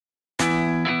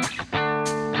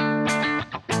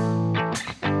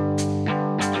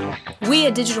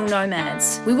are digital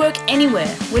nomads. We work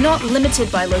anywhere. We're not limited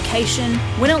by location.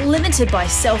 We're not limited by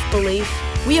self-belief.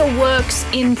 We are works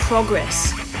in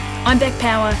progress. I'm Beck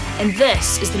Power, and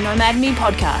this is the Nomad Me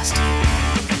podcast.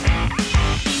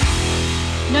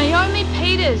 Naomi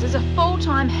Peters is a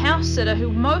full-time house sitter who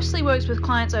mostly works with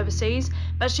clients overseas,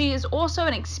 but she is also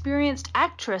an experienced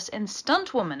actress and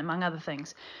stunt woman, among other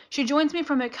things. She joins me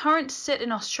from her current sit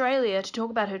in Australia to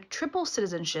talk about her triple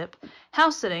citizenship,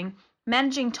 house sitting,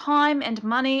 managing time and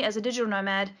money as a digital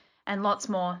nomad, and lots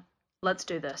more. Let's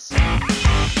do this.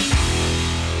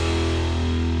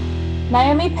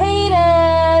 Naomi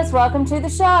Peters, welcome to the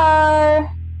show.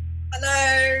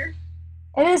 Hello.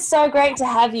 It is so great to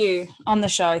have you on the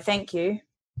show. Thank you.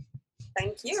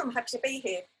 Thank you. I'm happy to be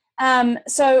here.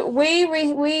 So we're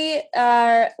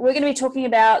going to be talking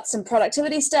about some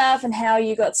productivity stuff and how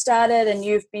you got started, and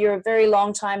you're a very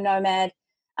long time nomad.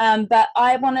 But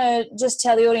I want to just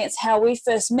tell the audience how we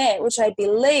first met, which I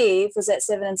believe was at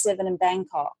 7 and 7 in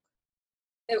Bangkok.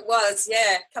 It was,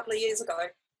 yeah, a couple of years ago.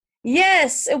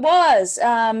 Yes, it was.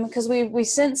 Because we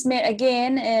since met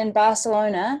again in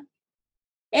Barcelona.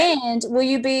 And will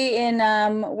you be in,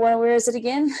 where is it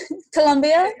again?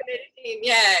 Colombia?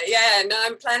 Yeah. No,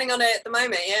 I'm planning on it at the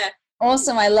moment, yeah.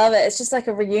 Awesome. I love it. It's just like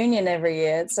a reunion every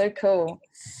year. It's so cool.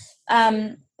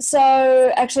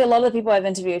 So actually a lot of the people I've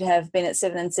interviewed have been at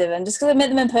 7 and 7 just because I met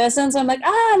them in person. So I'm like,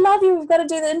 I love you. We've got to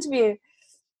do the interview.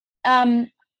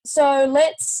 So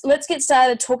let's get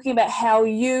started talking about how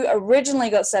you originally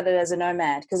got started as a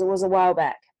nomad, because it was a while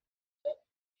back.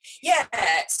 Yeah,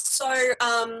 so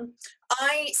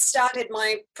I started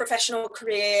my professional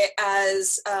career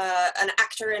as an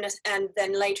actor and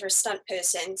then later a stunt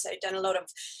person, so done a lot of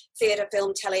theatre,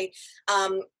 film, telly,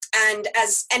 and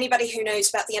as anybody who knows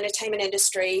about the entertainment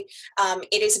industry,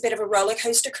 it is a bit of a roller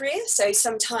coaster career. So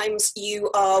sometimes you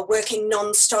are working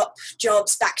non-stop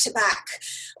jobs back to back,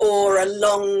 or a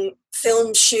long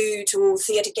film shoot or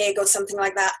theatre gig or something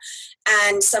like that.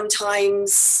 And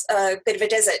sometimes a bit of a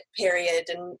desert period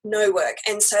and no work.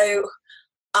 And so,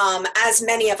 as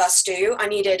many of us do, I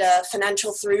needed a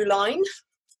financial through line.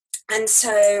 And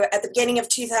so at the beginning of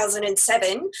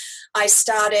 2007, I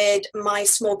started my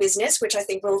small business, which I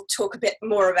think we'll talk a bit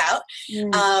more about.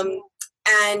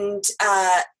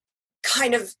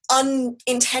 Kind of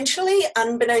unintentionally,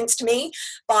 unbeknownst to me,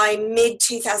 by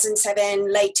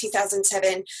mid-2007, late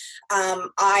 2007,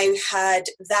 I had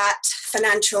that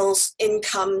financial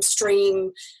income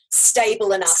stream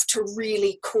stable enough to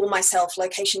really call myself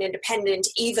location independent,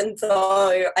 even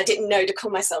though I didn't know to call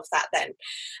myself that then.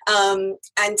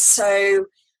 So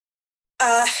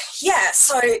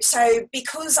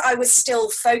because I was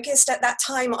still focused at that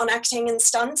time on acting and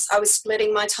stunts, I was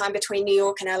splitting my time between New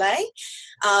York and LA.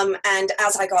 And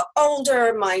as I got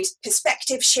older, my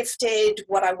perspective shifted,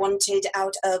 what I wanted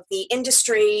out of the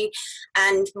industry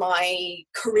and my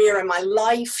career and my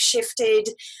life shifted.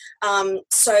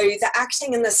 So the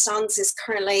acting and the stunts is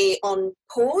currently on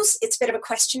pause. It's a bit of a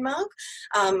question mark.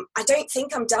 I don't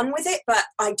think I'm done with it, but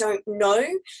I don't know.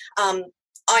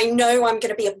 I know I'm going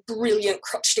to be a brilliant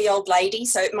crotchety old lady,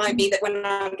 so it might be that when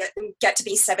I get to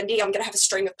be 70, I'm going to have a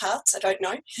string of parts. I don't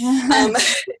know.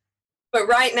 But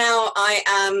right now I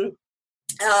am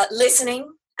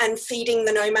listening and feeding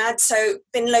the nomad. So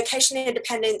been location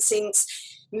independent since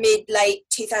mid-late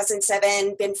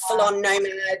 2007, been full-on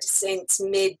nomad since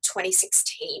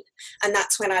mid-2016. And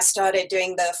that's when I started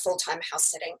doing the full-time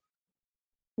house sitting.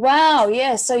 Wow,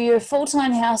 yeah. So you're a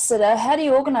full-time house sitter. How do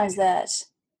you organize that?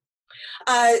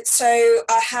 So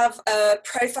I have a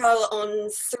profile on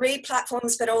 3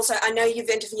 platforms, but also I know you've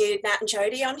interviewed Nat and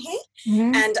Jody on here,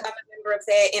 and I'm a member of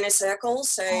their inner circle,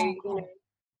 so you know,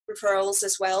 referrals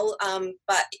as well.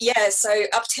 But yeah, so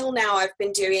up till now I've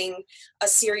been doing a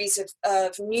series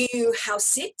of new house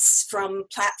sits from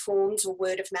platforms or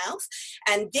word of mouth,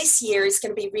 and this year is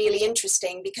going to be really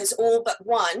interesting because all but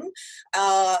one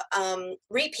are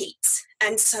repeats,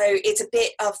 and so it's a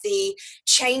bit of the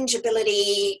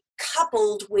changeability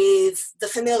coupled with the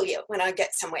familiar when I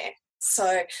get somewhere.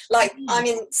 So like I'm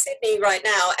in Sydney right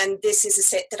now, and this is a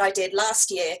set that I did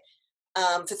last year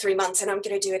for 3 months, and I'm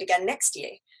going to do it again next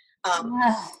year.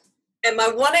 And my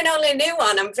one and only new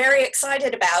one I'm very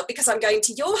excited about because I'm going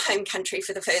to your home country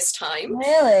for the first time.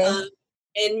 Really?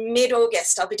 In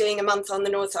mid-August, I'll be doing a month on the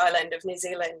North Island of New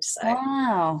Zealand. So.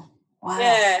 Wow.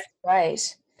 Yeah.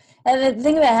 Great. And the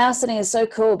thing about house sitting is so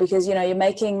cool because, you know, you're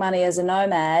making money as a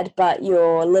nomad, but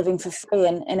you're living for free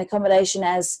and accommodation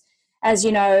as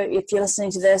you know, if you're listening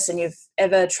to this and you've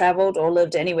ever traveled or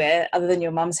lived anywhere other than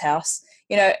your mum's house,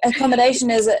 you know,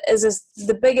 accommodation is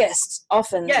the biggest,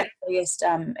 often the biggest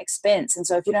expense. And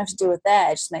so if you don't have to deal with that,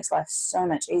 it just makes life so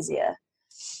much easier.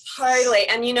 Totally.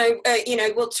 And,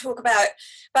 we'll talk about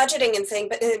budgeting and thing,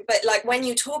 but like when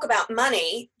you talk about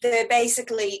money, there are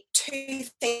basically two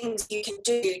things you can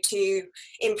do to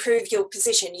improve your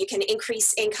position. You can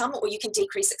increase income or you can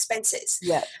decrease expenses.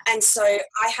 Yeah. And so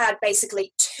I had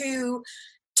basically two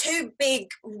big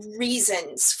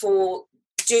reasons for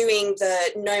doing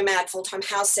the nomad full-time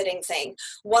house sitting thing.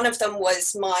 One of them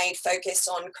was my focus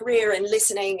on career and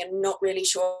listening and not really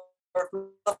sure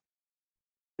of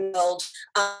world.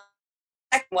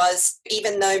 Was,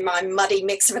 even though my muddy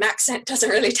mix of an accent doesn't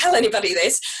really tell anybody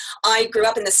this, I grew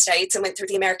up in the States and went through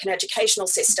the American educational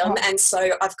system. And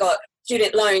so I've got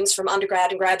student loans from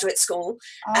undergrad and graduate school.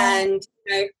 And,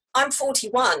 I'm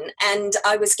 41 and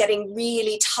I was getting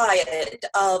really tired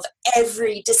of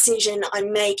every decision I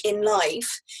make in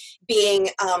life being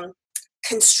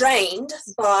constrained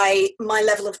by my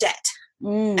level of debt.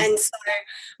 And so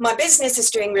my business is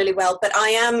doing really well, but I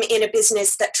am in a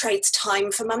business that trades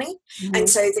time for money. And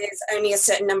so there's only a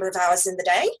certain number of hours in the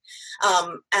day.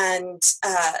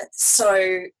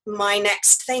 So my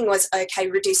next thing was, okay,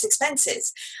 reduce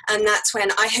expenses. And that's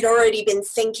when I had already been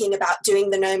thinking about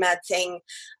doing the nomad thing.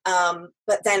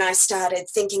 But then I started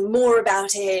thinking more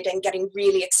about it and getting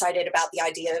really excited about the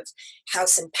idea of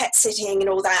house and pet sitting and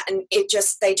all that. And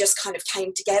they just kind of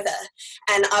came together.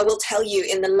 And I will tell you,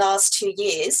 in the last 2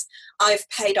 years, I've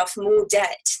paid off more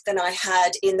debt than I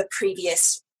had in the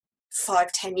previous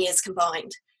 5-10 years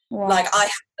combined. Wow. Like I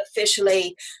have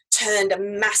officially turned a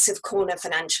massive corner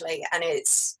financially, and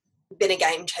it's been a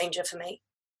game changer for me.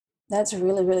 That's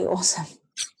really, really awesome.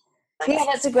 Yeah,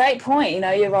 that's a great point.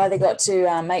 You've either got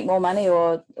to make more money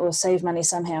or save money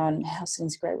somehow, and house sitting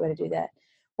is a great way to do that.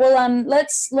 Well,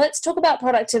 let's talk about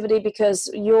productivity, because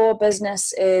your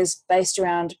business is based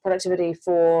around productivity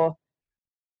for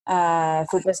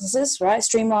businesses, right?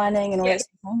 Streamlining and all that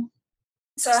stuff.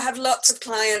 So I have lots of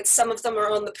clients. Some of them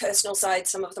are on the personal side,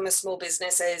 some of them are small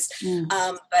businesses.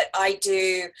 But I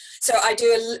do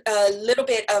a little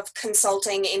bit of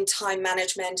consulting in time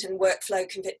management and workflow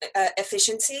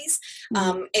efficiencies.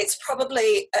 It's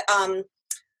probably,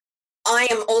 I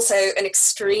am also an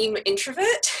extreme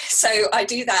introvert, so I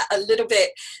do that a little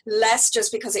bit less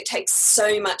just because it takes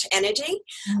so much energy.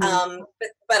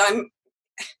 But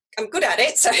I'm good at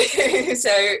it, so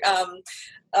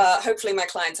hopefully my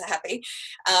clients are happy.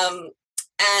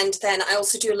 And then I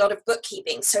also do a lot of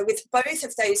bookkeeping. So with both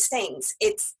of those things,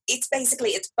 it's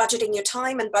basically budgeting your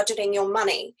time and budgeting your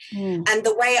money. And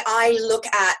the way I look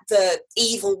at the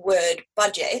evil word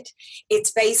budget,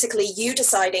 it's basically you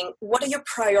deciding what are your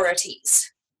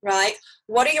priorities, right?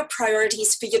 What are your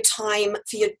priorities for your time,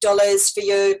 for your dollars, for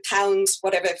your pounds,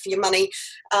 whatever, for your money?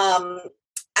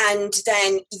 And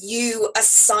then you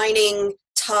assigning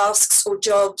tasks or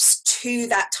jobs to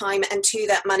that time and to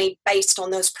that money based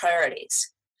on those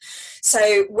priorities.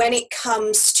 So when it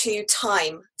comes to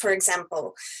time, for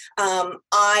example,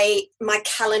 my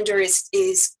calendar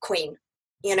is queen.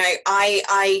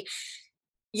 I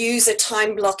use a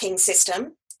time blocking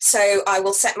system. So I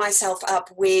will set myself up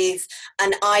with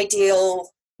an ideal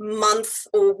month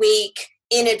or week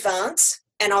in advance,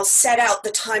 and I'll set out the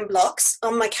time blocks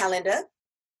on my calendar.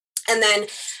 And then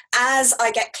as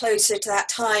I get closer to that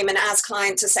time, and as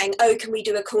clients are saying, oh, can we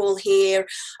do a call here?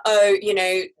 Oh,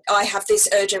 I have this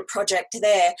urgent project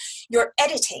there. You're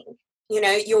editing,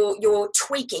 you're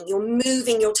tweaking, you're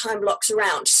moving your time blocks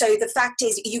around. So the fact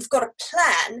is you've got a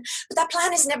plan, but that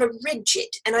plan is never rigid.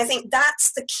 And I think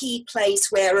that's the key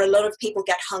place where a lot of people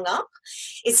get hung up,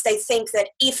 is they think that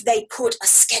if they put a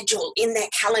schedule in their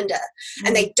calendar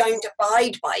and they don't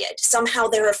abide by it, somehow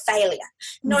they're a failure.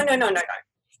 No.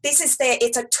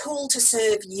 It's a tool to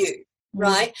serve you,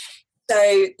 right?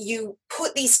 So you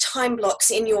put these time blocks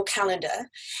in your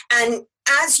calendar, and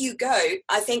as you go,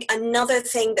 I think another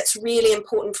thing that's really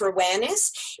important for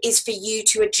awareness is for you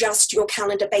to adjust your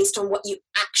calendar based on what you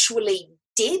actually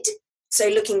did. So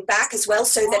looking back as well,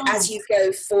 so that as you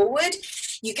go forward,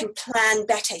 you can plan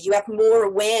better. You have more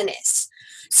awareness.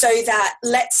 So that,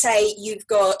 let's say you've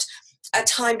got a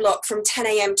time block from 10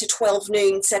 a.m. to 12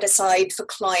 noon set aside for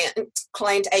client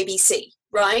ABC,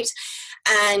 right?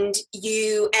 And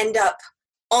you end up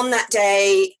on that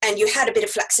day, and you had a bit of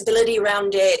flexibility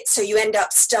around it, so you end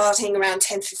up starting around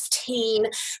 10:15,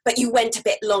 but you went a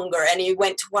bit longer and you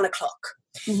went to 1 o'clock.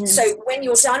 So when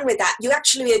you're done with that, you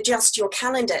actually adjust your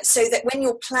calendar so that when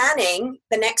you're planning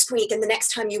the next week and the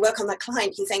next time you work on that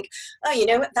client, you think, oh, you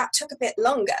know what, that took a bit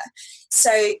longer.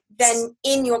 So then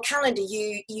in your calendar,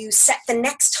 you set the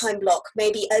next time block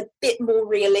maybe a bit more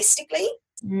realistically.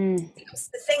 Because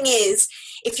the thing is,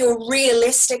 if you're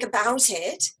realistic about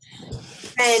it,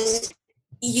 then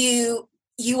you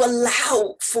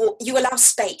allow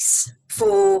space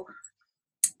for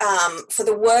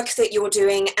the work that you're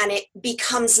doing, and it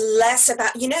becomes less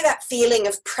about, you know, that feeling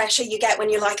of pressure you get when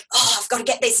you're like, oh, I've got to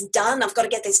get this done,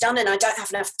 and I don't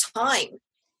have enough time.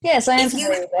 Yes, I am If you,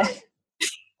 familiar with that.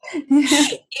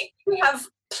 if you have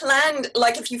planned,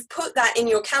 like if you've put that in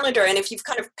your calendar and if you've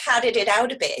kind of padded it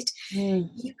out a bit, you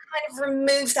kind of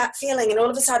remove that feeling, and all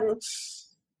of a sudden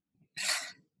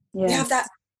you have that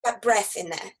breath in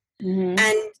there.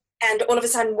 And all of a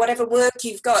sudden, whatever work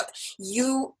you've got,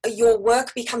 your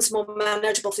work becomes more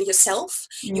manageable for yourself.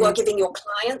 You are giving your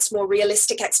clients more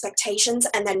realistic expectations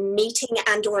and then meeting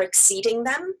and or exceeding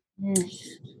them,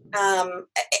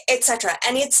 etc.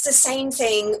 And it's the same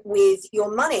thing with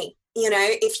your money. You know,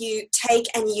 if you take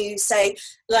and you say,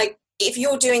 like, if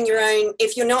you're doing your own,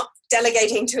 if you're not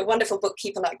delegating to a wonderful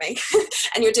bookkeeper like me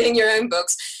and you're doing your own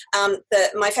books,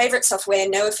 my favorite software,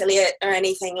 no affiliate or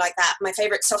anything like that, my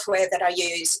favorite software that I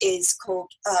use is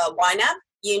called YNAB,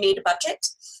 You Need a Budget.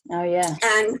 Oh yeah.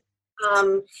 And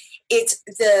it's,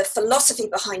 the philosophy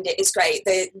behind it is great.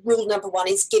 The rule number one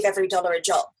is give every dollar a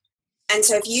job. And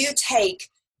so if you take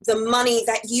the money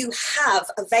that you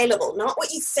have available, not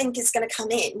what you think is going to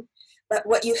come in, but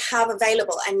what you have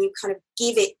available, and you kind of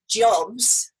give it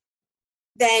jobs,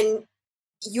 then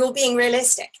you're being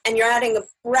realistic and you're adding a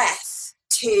breath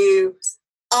to,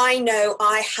 I know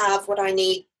I have what I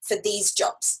need for these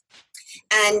jobs.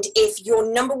 And if your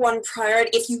number one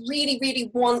priority, if you really, really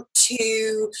want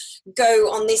to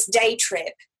go on this day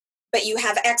trip, but you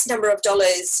have X number of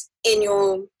dollars in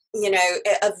your, you know,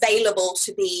 available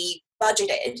to be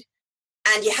budgeted,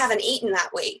 and you haven't eaten that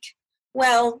week,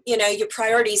 well, you know, your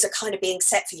priorities are kind of being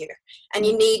set for you, and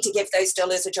you need to give those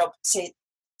dollars a job to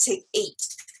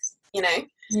eat, you know.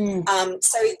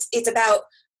 So it's about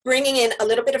bringing in a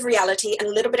little bit of reality and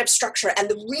a little bit of structure. And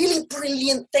the really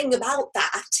brilliant thing about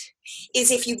that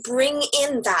is if you bring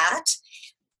in that,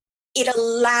 it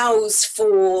allows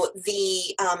for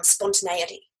the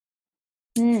spontaneity.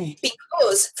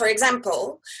 Because, for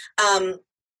example,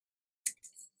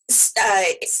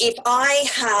 if I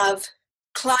have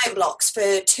client blocks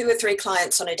for 2 or 3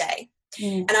 clients on a day,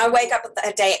 and I wake up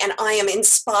that day and I am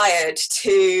inspired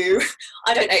to,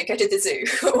 I don't know, go to the zoo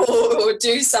or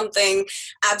do something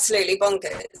absolutely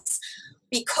bonkers,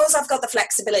 because I've got the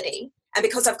flexibility and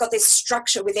because I've got this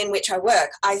structure within which I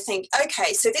work, I think,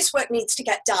 okay, so this work needs to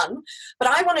get done, but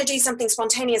I want to do something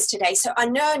spontaneous today, so I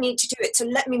know I need to do it, so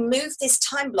let me move this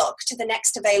time block to the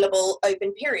next available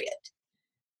open period.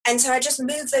 And so I just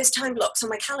move those time blocks on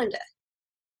my calendar.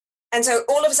 And so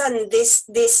all of a sudden,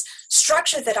 this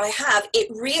structure that I have, it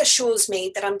reassures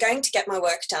me that I'm going to get my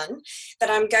work done, that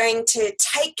I'm going to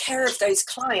take care of those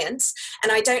clients,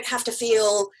 and I don't have to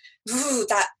feel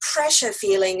that pressure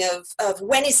feeling of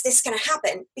when is this going to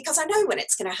happen, because I know when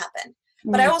it's going to happen.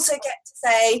 But I also get to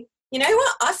say, you know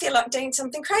what, I feel like doing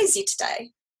something crazy today.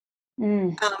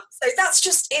 So that's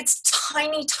just, it's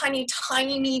tiny, tiny,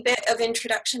 tiny bit of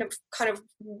introduction of kind of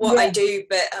what I do,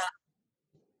 but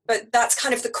that's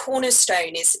kind of the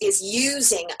cornerstone is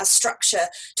using a structure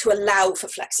to allow for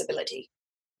flexibility.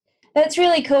 That's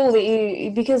really cool that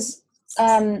you, because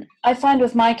I find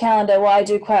with my calendar, what I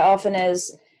do quite often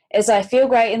is I feel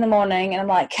great in the morning and I'm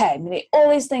like, okay, I'm going to get all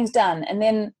these things done. And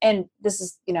then, and this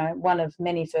is, you know, one of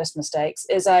many first mistakes,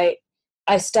 is I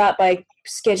start by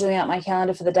scheduling out my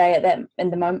calendar for the day at that in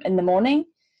the morning.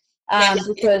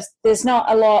 Because there's not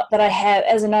a lot that I have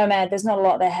as a nomad. There's not a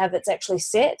lot that I have that's actually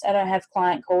set. I don't have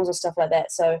client calls or stuff like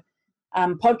that. So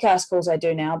podcast calls I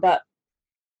do now, but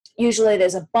usually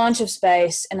there's a bunch of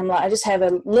space, and I'm like, I just have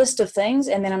a list of things,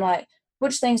 and then I'm like,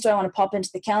 which things do I want to pop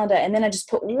into the calendar? And then I just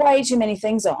put way too many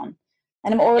things on,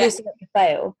 and I'm already set up to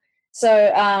fail.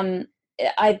 So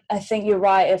I think you're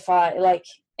right. If I, like,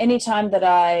 anytime that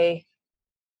I,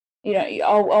 you know,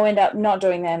 I'll end up not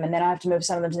doing them, and then I have to move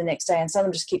some of them to the next day, and some of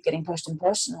them just keep getting pushed and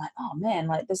pushed, and I'm like, oh man,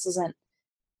 like this isn't,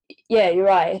 yeah, you're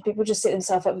right. People just set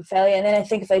themselves up for failure, and then I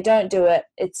think if they don't do it,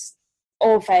 it's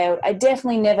all failed. I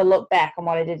definitely never look back on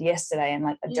what I did yesterday and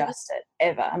like adjust it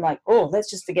ever. I'm like, oh, let's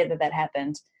just forget that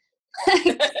happened.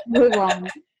 Move on.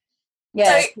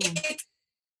 Yeah.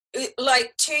 So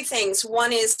like 2 things.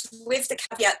 One is with the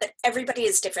caveat that everybody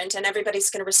is different and everybody's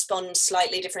going to respond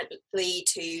slightly differently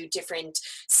to different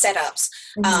setups.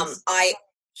 I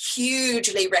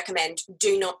hugely recommend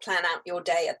do not plan out your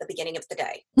day at the beginning of the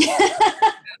day.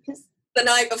 The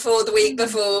night before, the week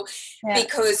before,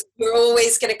 because you're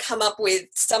always going to come up with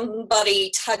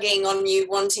somebody tugging on you,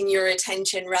 wanting your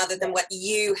attention rather than what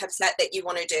you have said that you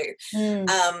want to do.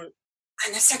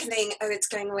 And the second thing, it's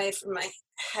going away from my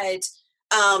head.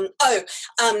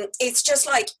 It's just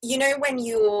like, when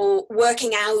you're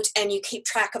working out and you keep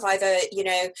track of either,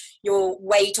 your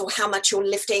weight or how much you're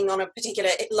lifting on a particular,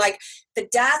 like the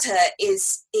data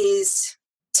is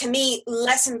to me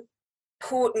less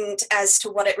important as to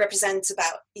what it represents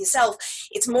about yourself.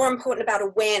 It's more important about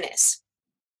awareness.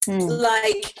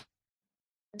 Like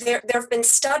there have been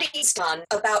studies done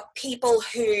about people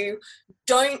who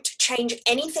don't change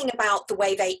anything about the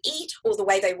way they eat or the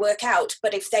way they work out,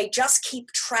 but if they just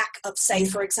keep track of, say,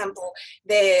 for example,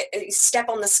 their step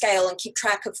on the scale and keep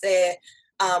track of their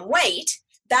weight,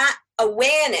 that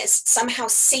awareness somehow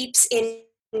seeps into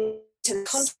the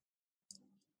content,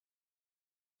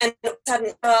 and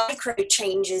sudden micro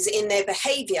changes in their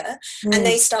behavior, and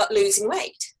they start losing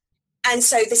weight. And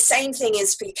so the same thing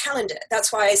is for your calendar.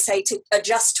 That's why I say to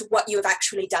adjust to what you have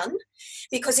actually done,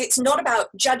 because it's not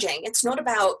about judging. It's not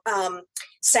about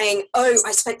saying, oh,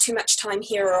 I spent too much time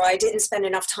here or I didn't spend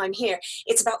enough time here.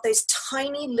 It's about those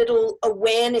tiny little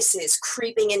awarenesses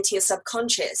creeping into your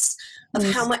subconscious of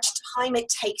how much time it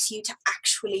takes you to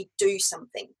actually do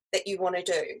something that you want to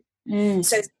do.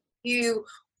 So you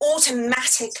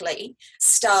automatically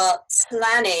start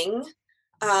planning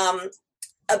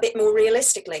a bit more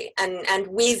realistically and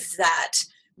with that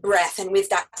breath and with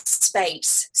that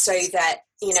space, so that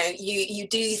you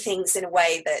do things in a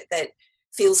way that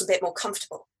feels a bit more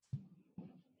comfortable.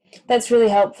 That's really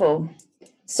helpful.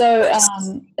 So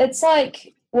it's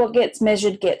like what gets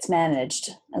measured gets managed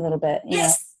a little bit.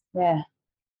 Yes.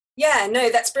 Yeah, no,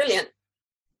 that's brilliant.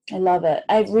 I love it.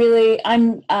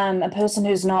 I'm a person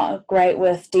who's not great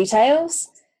with details,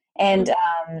 and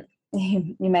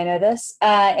you may know this,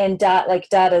 and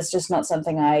data is just not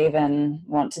something I even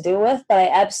want to deal with, but I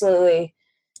absolutely,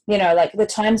 like the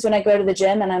times when I go to the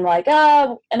gym and I'm like,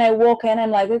 and I walk in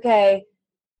and like, okay,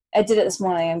 I did it this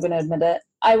morning, I'm going to admit it.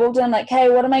 I walked in like, hey,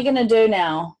 what am I going to do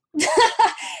now?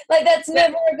 Like, that's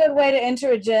never a good way to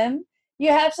enter a gym.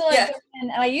 You have to go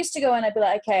in, and I used to go in, I'd be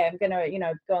like, okay, I'm going to,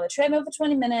 go on the treadmill for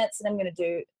 20 minutes and I'm going to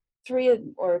do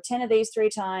 3 or 10 of these 3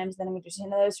 times, then I'm going to do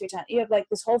 10 of those 3 times. You have like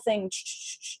this whole thing.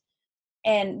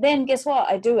 And then guess what?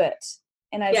 I do it.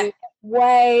 And I do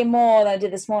way more than I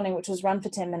did this morning, which was run for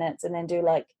 10 minutes and then do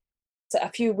like a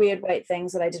few weird weight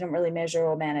things that I didn't really measure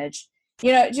or manage. Do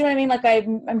you know what I mean? Like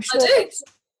I'm sure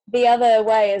the other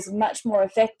way is much more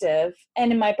effective.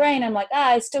 And in my brain, I'm like,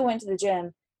 I still went to the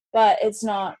gym, but it's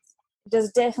not,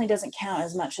 definitely doesn't count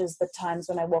as much as the times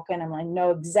when I walk in and I know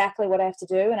exactly what I have to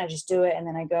do and I just do it and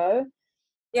then I go.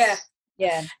 Yeah.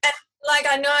 Yeah. And like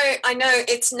I know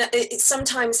it's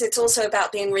sometimes it's also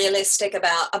about being realistic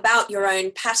about your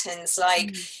own patterns.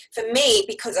 Like for me,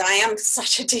 because I am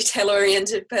such a detail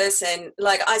oriented person,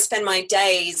 like I spend my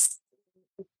days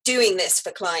doing this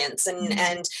for clients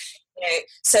and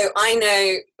so I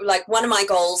know, like, one of my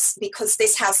goals, because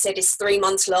this house set is 3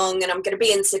 months long and I'm going to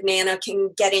be in Sydney and I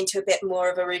can get into a bit more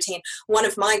of a routine. One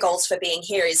of my goals for being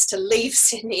here is to leave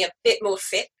Sydney a bit more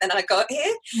fit than I got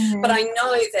here. But I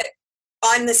know that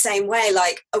I'm the same way.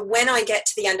 Like when I get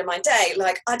to the end of my day,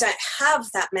 like I don't have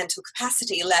that mental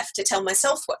capacity left to tell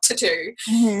myself what to do.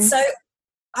 So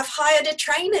I've hired a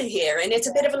trainer here and it's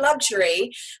a bit of a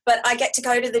luxury, but I get to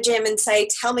go to the gym and say,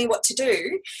 tell me what to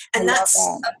do. And that's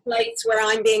a place where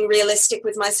I'm being realistic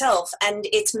with myself and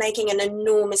it's making an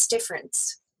enormous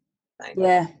difference. So.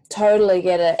 Yeah, totally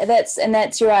get it.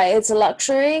 That's you're right. It's a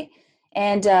luxury.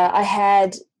 And I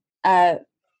had a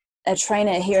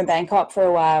trainer here in Bangkok for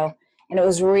a while, and it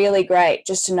was really great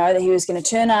just to know that he was going to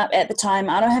turn up at the time.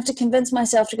 I don't have to convince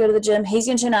myself to go to the gym. He's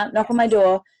going to turn up, knock on my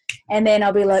door, and then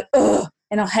I'll be like, ugh,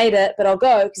 and I'll hate it, but I'll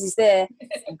go because he's there.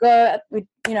 I'll go,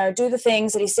 do the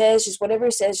things that he says, just whatever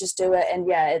he says, just do it. And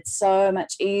yeah, it's so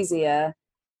much easier.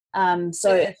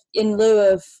 So in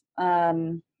lieu of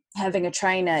having a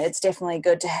trainer, it's definitely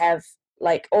good to have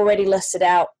like already listed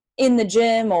out in the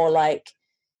gym or like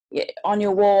on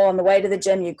your wall on the way to the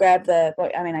gym. You grab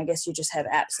I guess you just have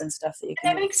apps and stuff that you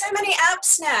can. There are so many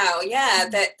apps now,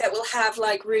 that will have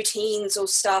like routines or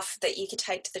stuff that you could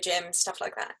take to the gym, stuff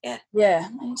like that. Yeah,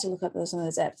 I need to look up some of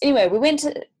those apps. Anyway, we went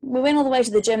all the way to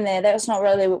the gym there. That was not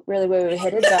really where we were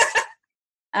headed,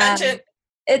 but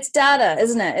it's data,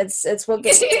 isn't it? It's what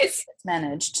gets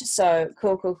managed. So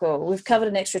cool. We've covered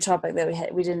an extra topic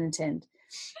that we didn't intend.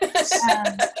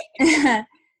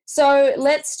 So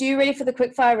you ready for the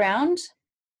quickfire round?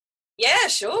 Yeah,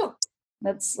 sure.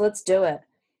 Let's do it.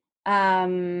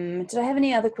 Did I have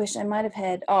any other question? I might have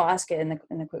had. Oh, I'll ask it in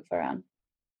the quickfire round.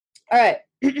 All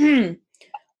right.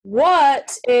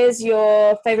 What is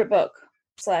your favorite book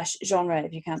 / genre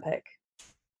if you can't pick?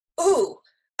 Ooh,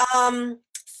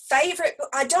 favorite book.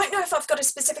 I don't know if I've got a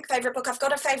specific favorite book. I've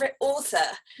got a favorite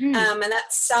author, and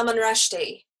that's Salman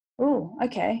Rushdie. Oh,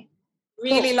 okay.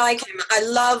 Really like him. I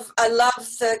love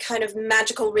the kind of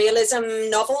magical realism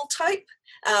novel type,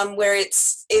 where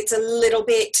it's a little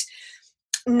bit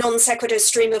non sequitur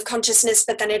stream of consciousness,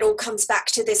 but then it all comes back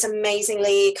to this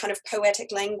amazingly kind of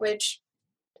poetic language.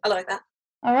 I like that.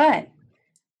 All right.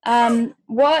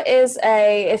 What is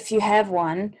if you have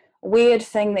one, weird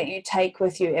thing that you take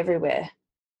with you everywhere?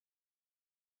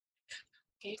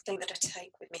 Weird thing that I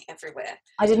take with me everywhere.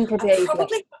 I didn't prepare you.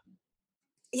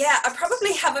 Yeah, I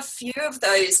probably have a few of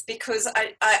those because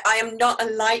I am not a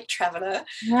light traveler.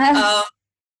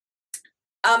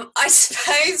 I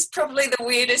suppose probably the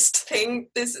weirdest thing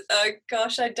is,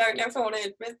 gosh, I don't know if I want to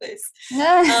admit this.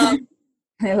 I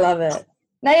love it.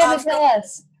 Now you have to tell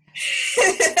us.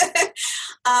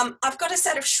 I've got a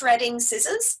set of shredding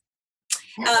scissors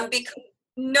because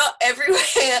not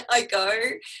everywhere I go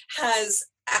has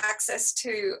access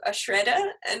to a shredder,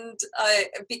 and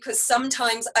because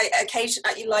sometimes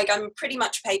occasionally, like, I'm pretty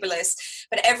much paperless,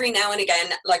 but every now and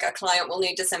again, like, a client will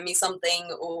need to send me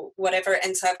something or whatever,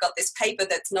 and so I've got this paper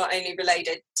that's not only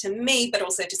related to me but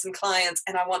also to some clients,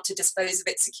 and I want to dispose of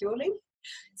it securely,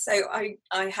 so I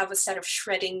have a set of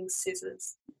shredding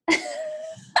scissors.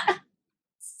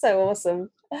 So awesome.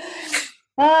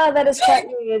 That is quite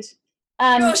weird.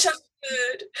 Gosh, I'm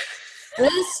good.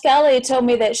 Liz Scully told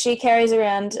me that she carries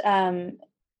around,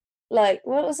 like,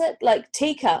 what was it? Like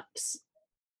teacups.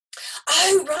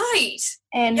 Oh, right.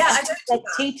 And yeah, I don't like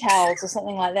tea towels or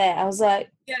something like that. I was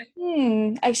like,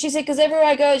 She said, because everywhere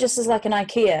I go, it just is like an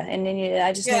IKEA. And then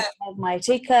I just need to have my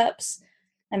teacups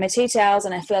and my tea towels,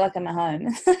 and I feel like I'm at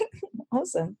home.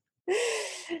 Awesome.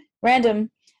 Random.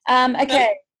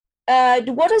 Okay.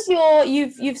 What is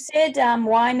you've said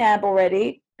YNAB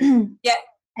already. Yeah.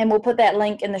 And we'll put that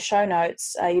link in the show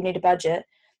notes. You need a budget.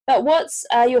 But what's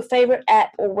your favorite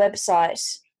app or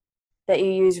website that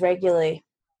you use regularly?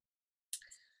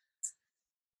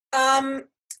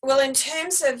 Well, in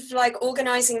terms of like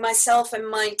organizing myself and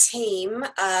my team,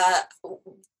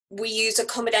 we use a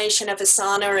combination of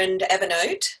Asana and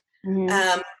Evernote.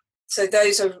 Mm-hmm. So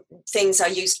those are things I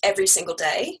use every single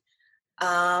day.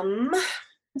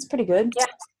 That's pretty good. Yeah,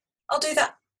 I'll do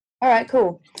that. All right,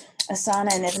 cool.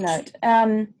 Asana and Evernote.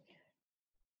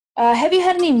 Have you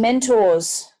had any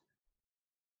mentors?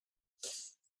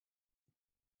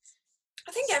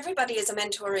 I think everybody is a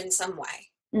mentor in some way.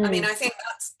 I mean, I think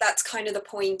that's kind of the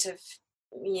point of,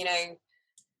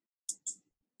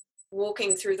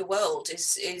 walking through the world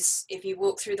is if you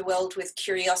walk through the world with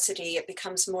curiosity, it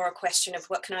becomes more a question of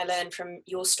what can I learn from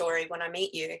your story when I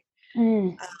meet you.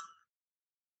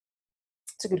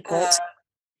 That's a good quote.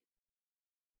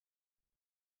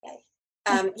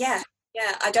 I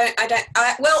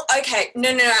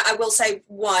will say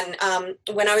one.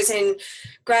 When I was in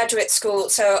graduate school,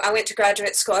 so I went to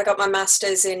graduate school, I got my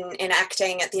master's in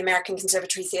acting at the American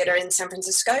Conservatory Theatre in San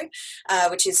Francisco,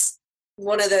 which is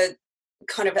one of the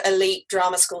kind of elite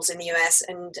drama schools in the US.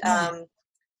 And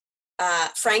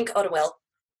Frank Ottewell,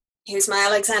 he was my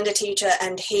Alexander teacher,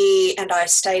 and he and I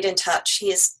stayed in touch.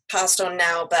 He has passed on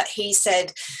now, but he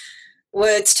said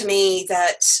words to me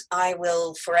that I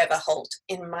will forever hold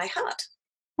in my heart.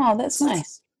 Oh, that's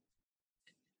nice.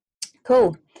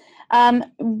 Cool.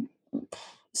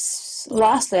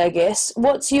 Lastly, I guess,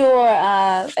 what's your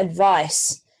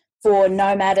advice for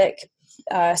nomadic,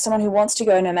 someone who wants to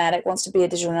go nomadic, wants to be a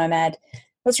digital nomad?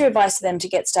 What's your advice to them to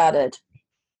get started?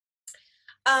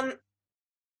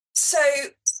 So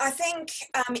I think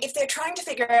if they're trying to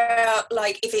figure out,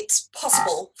 like, if it's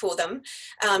possible for them,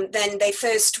 then they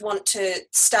first want to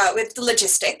start with the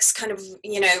logistics, kind of,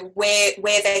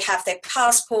 where they have their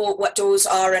passport, what doors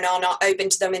are and are not open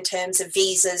to them in terms of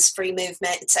visas, free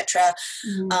movement, etc.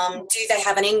 Do they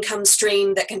have an income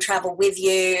stream that can travel with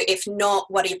you? If not,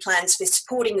 what are your plans for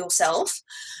supporting yourself?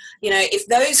 If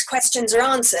those questions are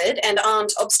answered and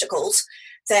aren't obstacles,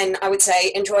 then I would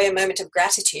say enjoy a moment of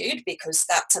gratitude, because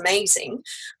that's amazing.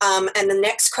 And the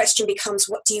next question becomes,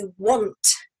 what do you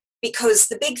want? Because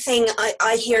the big thing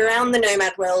I hear around the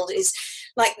nomad world is,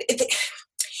 like,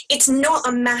 it's not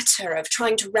a matter of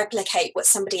trying to replicate what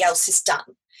somebody else has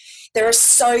done. There are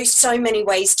so many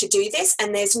ways to do this,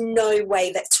 and there's no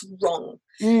way that's wrong.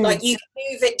 Like, you can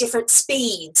move at different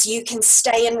speeds. You can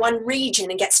stay in one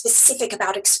region and get specific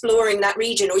about exploring that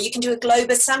region, or you can do a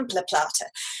global sampler platter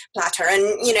and,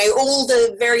 all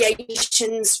the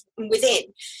variations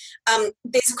within.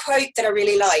 There's a quote that I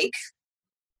really like.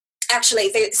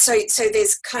 Actually, so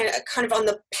there's kind of on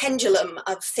the pendulum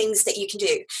of things that you can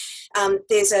do.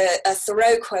 There's a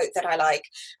Thoreau quote that I like.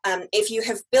 If you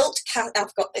have built,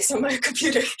 I've got this on my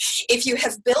computer. If you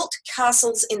have built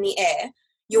castles in the air,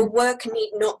 your work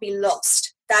need not be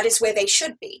lost. That is where they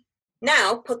should be.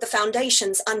 Now put the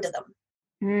foundations under them.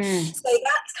 Mm. So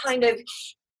that's kind of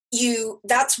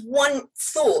that's one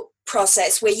thought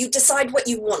process where you decide what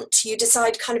you want. You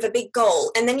decide kind of a big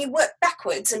goal, and then you work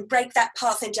backwards and break that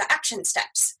path into action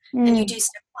steps, and you do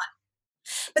step one.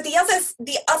 But the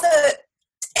other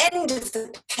end of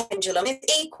the pendulum is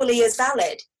equally as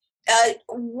valid.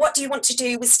 What do you want to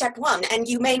do with step one? And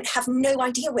you may have no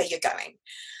idea where you're going.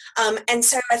 And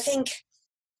so I think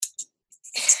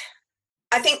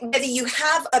whether you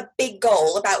have a big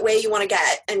goal about where you want to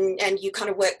get and you kind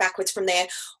of work backwards from there,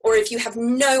 or if you have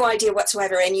no idea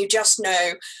whatsoever and you just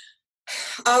know,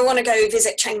 I want to go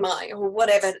visit Chiang Mai or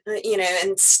whatever,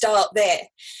 and start there.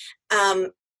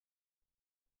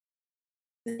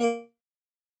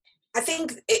 I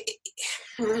think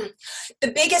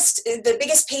the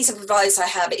biggest piece of advice I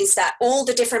have is that all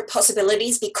the different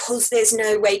possibilities, because there's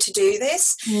no way to do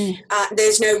this,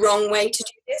 there's no wrong way to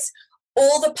do this,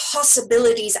 all the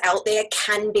possibilities out there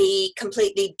can be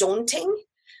completely daunting.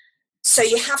 So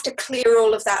you have to clear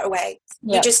all of that away.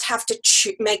 Yep. You just have to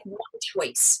make one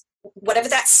choice. Whatever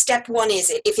that step one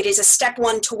is, if it is a step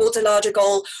one towards a larger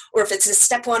goal, or if it's a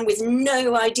step one with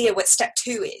no idea what step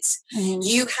two is,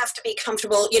 you have to be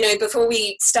comfortable. Before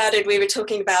we started, we were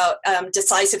talking about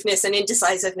decisiveness and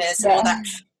indecisiveness and all that.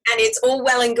 And it's all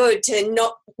well and good to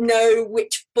not know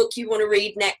which book you want to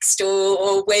read next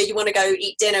or where you want to go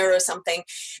eat dinner or something.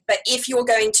 But if you're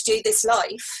going to do this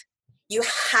life, you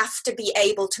have to be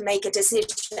able to make a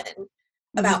decision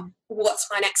about what's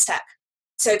my next step.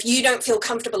 So if you don't feel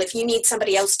comfortable, if you need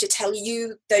somebody else to tell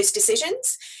you those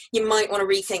decisions, you might want to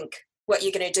rethink what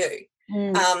you're going to do.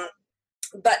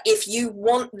 But if you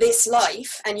want this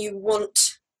life and you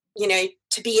want,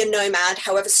 to be a nomad,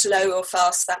 however slow or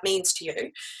fast that means to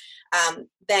you,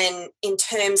 then in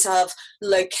terms of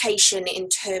location, in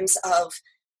terms of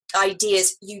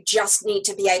ideas, you just need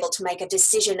to be able to make a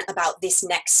decision about this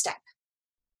next step.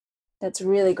 That's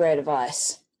really great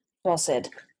advice. Well said.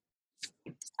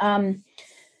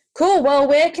 Cool. Well,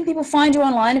 where can people find you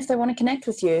online if they want to connect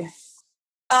with you?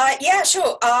 Yeah,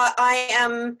 sure. I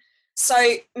am. So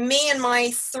me and my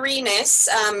threeness,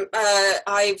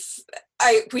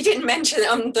 we didn't mention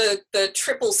I'm the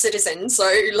triple citizen. So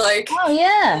like. Oh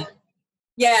yeah.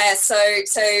 Yeah. So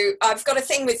I've got a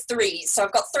thing with three. So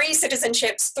I've got 3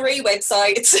 citizenships, 3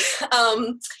 websites.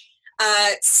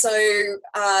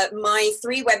 My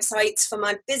 3 websites for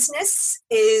my business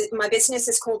is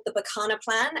called The Bacana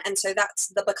Plan, and so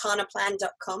that's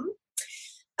thebacanaplan.com.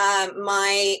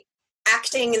 My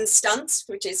acting and stunts,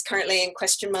 which is currently in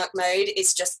question mark mode,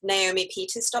 is just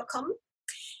naomipeters.com,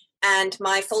 and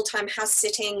my full-time house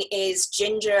sitting is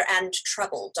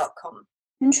gingerandtrouble.com.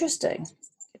 Interesting.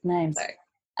 Good name. So.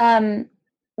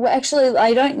 Well, actually,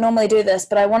 I don't normally do this,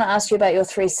 but I want to ask you about your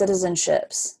 3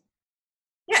 citizenships.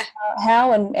 Yeah.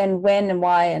 How and when and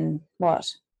why and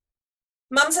what?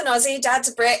 Mum's an Aussie, Dad's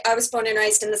a Brit. I was born and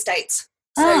raised in the States.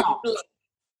 So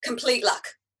complete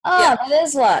luck. Oh, yeah. That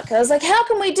is luck. I was like, how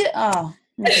can we do? Oh.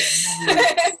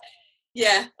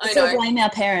 Yeah, I know. Blame our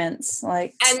parents.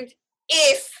 And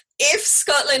if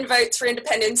Scotland votes for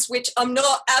independence, which I'm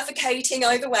not advocating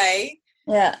either way,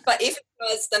 but if it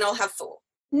does, then I'll have 4.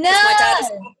 No.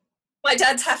 My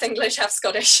dad's half English, half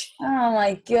Scottish. Oh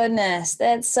my goodness,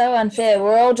 that's so unfair.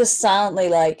 We're all just silently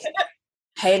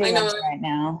hating us right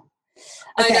now.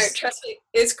 Okay. I know, trust me,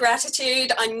 it's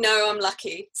gratitude. I know I'm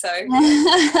lucky. So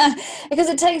because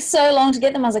it takes so long to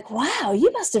get them. I was like, wow,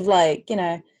 you must have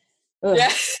Yeah.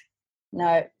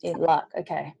 No, luck.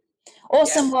 Okay.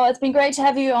 Awesome. Yeah. Well, it's been great to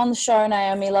have you on the show,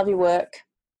 Naomi. Love your work.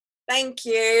 Thank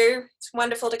you. It's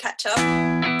wonderful to catch up.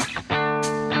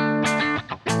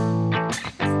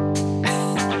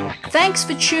 Thanks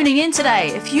for tuning in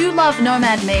today. If you love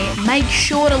Nomad Me, make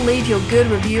sure to leave your good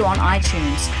review on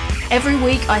iTunes. Every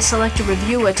week I select a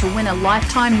reviewer to win a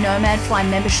lifetime Nomad Fly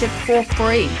membership for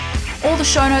free. All the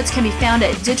show notes can be found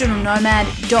at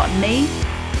digitalnomad.me.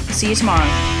 See you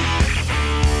tomorrow.